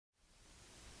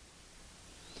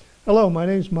Hello, my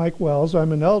name is Mike Wells.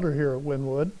 I'm an elder here at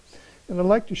Wynwood, and I'd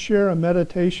like to share a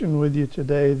meditation with you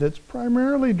today that's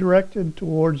primarily directed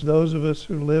towards those of us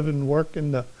who live and work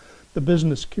in the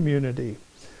business community.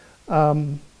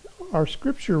 Our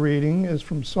scripture reading is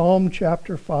from Psalm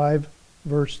chapter 5,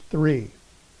 verse 3.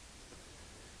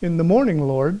 In the morning,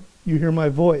 Lord, you hear my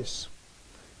voice.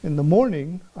 In the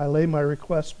morning, I lay my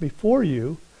requests before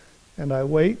you, and I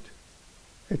wait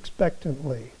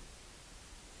expectantly.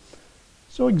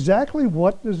 So exactly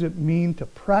what does it mean to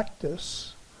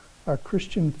practice our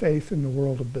Christian faith in the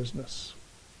world of business?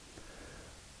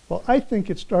 Well, I think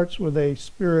it starts with a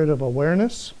spirit of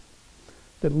awareness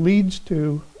that leads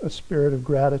to a spirit of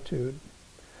gratitude.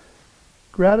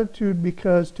 Gratitude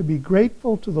because to be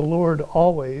grateful to the Lord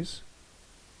always,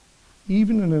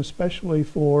 even and especially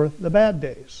for the bad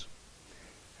days.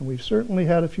 And we've certainly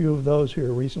had a few of those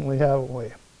here recently, haven't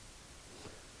we?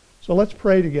 So let's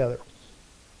pray together.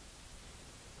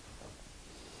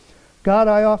 God,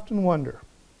 I often wonder,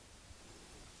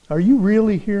 are you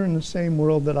really here in the same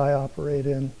world that I operate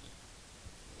in?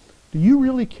 Do you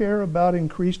really care about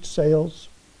increased sales,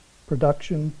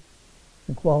 production,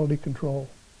 and quality control?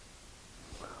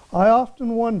 I often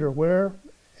wonder where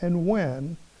and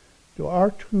when do our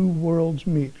two worlds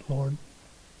meet, Lord?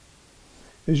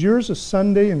 Is yours a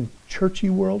Sunday and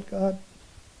churchy world, God,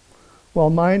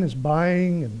 while mine is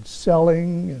buying and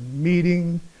selling and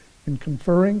meeting and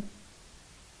conferring?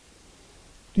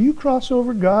 Do you cross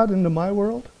over, God, into my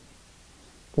world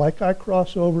like I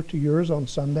cross over to yours on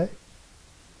Sunday?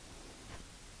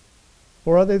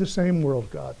 Or are they the same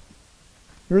world, God?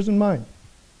 Yours and mine.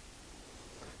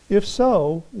 If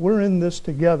so, we're in this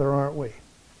together, aren't we?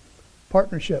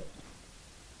 Partnership.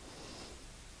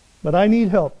 But I need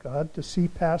help, God, to see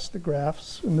past the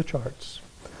graphs and the charts.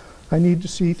 I need to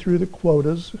see through the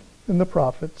quotas and the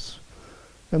profits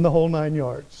and the whole 9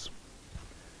 yards.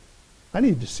 I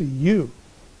need to see you.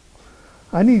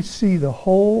 I need to see the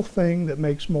whole thing that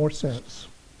makes more sense.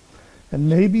 And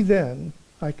maybe then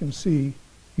I can see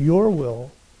your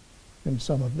will in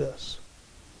some of this.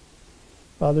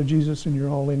 Father Jesus, in your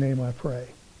holy name I pray.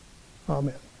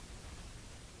 Amen.